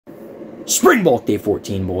Spring Bulk Day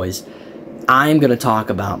 14, boys. I'm going to talk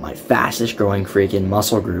about my fastest growing freaking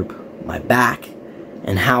muscle group, my back,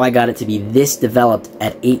 and how I got it to be this developed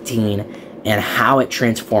at 18 and how it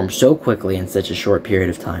transformed so quickly in such a short period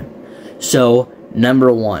of time. So,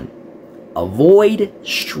 number one, avoid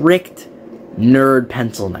strict nerd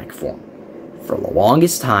pencil neck form. For the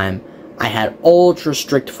longest time, I had ultra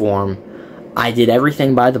strict form. I did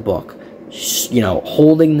everything by the book. You know,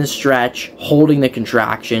 holding the stretch, holding the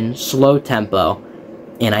contraction, slow tempo,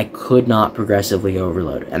 and I could not progressively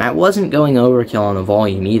overload. And I wasn't going overkill on the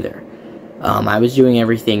volume either. I was doing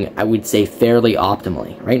everything, I would say, fairly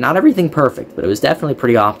optimally, right? Not everything perfect, but it was definitely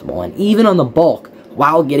pretty optimal. And even on the bulk,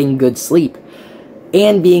 while getting good sleep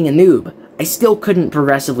and being a noob, I still couldn't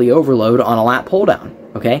progressively overload on a lat pull down,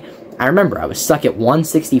 okay? I remember I was stuck at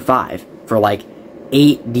 165 for like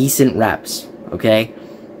 8 decent reps, okay?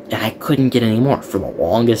 And I couldn't get any more for the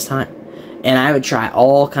longest time. And I would try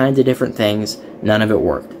all kinds of different things. None of it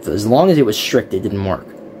worked. As long as it was strict, it didn't work.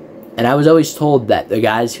 And I was always told that the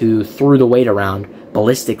guys who threw the weight around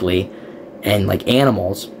ballistically and like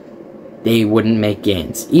animals, they wouldn't make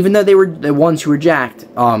gains. Even though they were the ones who were jacked,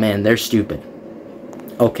 oh man, they're stupid.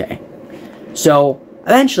 Okay. So,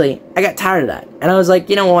 eventually, I got tired of that. And I was like,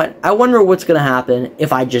 you know what? I wonder what's going to happen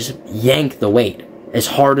if I just yank the weight as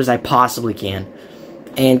hard as I possibly can.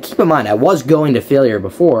 And keep in mind, I was going to failure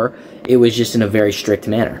before. It was just in a very strict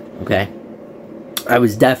manner, okay? I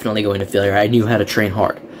was definitely going to failure. I knew how to train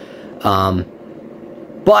hard.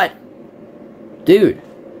 But, dude,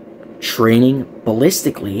 training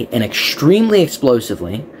ballistically and extremely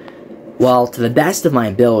explosively, well, to the best of my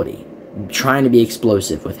ability, trying to be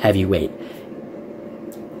explosive with heavy weight,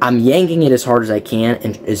 I'm yanking it as hard as I can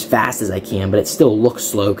and as fast as I can, but it still looks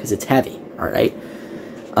slow because it's heavy, alright?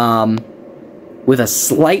 With a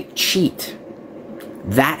slight cheat,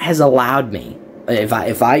 that has allowed me,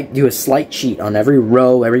 if I do a slight cheat on every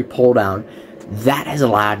row, every pull down, that has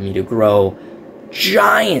allowed me to grow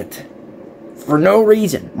giant for no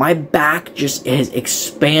reason. My back just has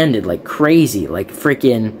expanded like crazy, like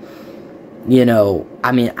freaking, you know,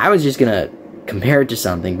 I mean, I was just gonna compare it to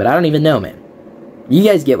something, but I don't even know, man. You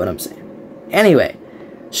guys get what I'm saying. Anyway,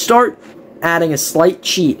 start adding a slight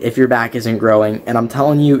cheat if your back isn't growing, and I'm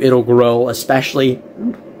telling you, it'll grow, especially,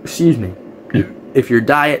 excuse me, if your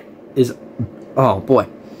diet is, oh boy,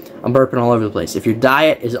 I'm burping all over the place. If your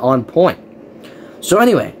diet is on point. So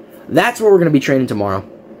anyway, that's what we're going to be training tomorrow.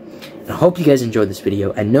 And I hope you guys enjoyed this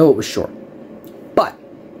video. I know it was short, but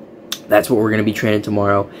that's what we're going to be training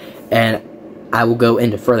tomorrow, and I will go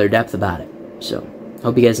into further depth about it. So,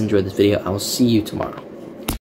 hope you guys enjoyed this video. I will see you tomorrow.